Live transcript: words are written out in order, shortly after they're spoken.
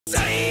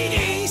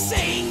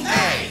CDC,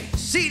 Hey,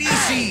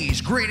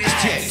 CDC's greatest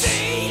hits.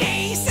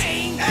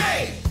 CDC,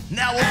 Hey,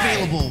 now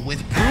available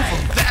with proof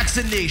of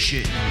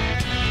vaccination.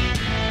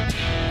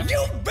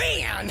 You've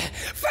been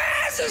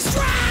Pfizer's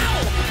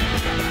trial.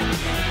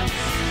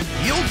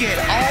 You'll get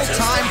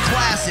all-time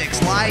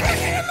classics like Look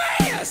at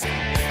the mess.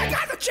 I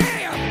got the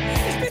jam.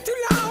 It's been too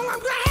long. I'm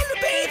glad to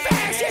be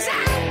fast. Yes,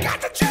 I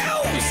got the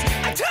juice.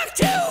 I took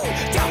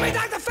two. Tell me,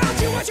 Dr.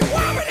 Fauci, what you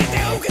want me to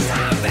do, 'cause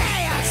I'm fast.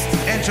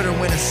 enter to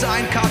win a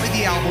signed copy of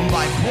the album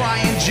by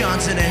Brian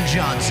Johnson &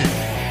 Johnson.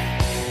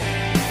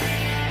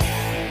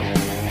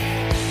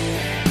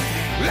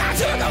 I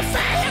took a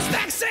fast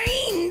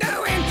vaccine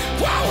during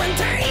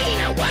quarantine.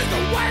 It was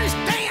the worst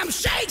damn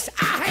shakes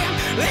I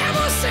have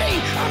ever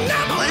seen. I'm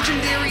number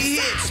Legendary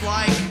hits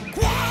like